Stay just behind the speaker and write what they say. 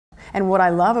And what I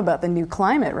love about the new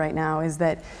climate right now is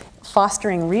that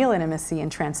fostering real intimacy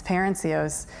and transparency.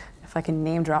 If I can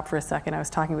name drop for a second, I was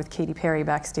talking with Katy Perry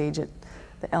backstage at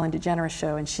the Ellen DeGeneres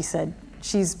show, and she said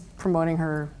she's promoting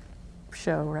her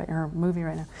show, right, her movie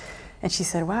right now. And she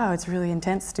said, wow, it's really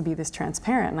intense to be this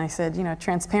transparent. And I said, you know,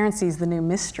 transparency is the new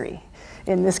mystery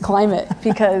in this climate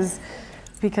because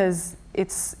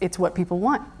it's what people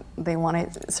want. They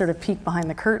want to sort of peek behind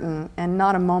the curtain and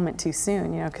not a moment too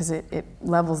soon, you know, because it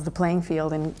levels the playing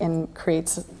field and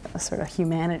creates a sort of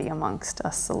humanity amongst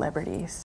us celebrities.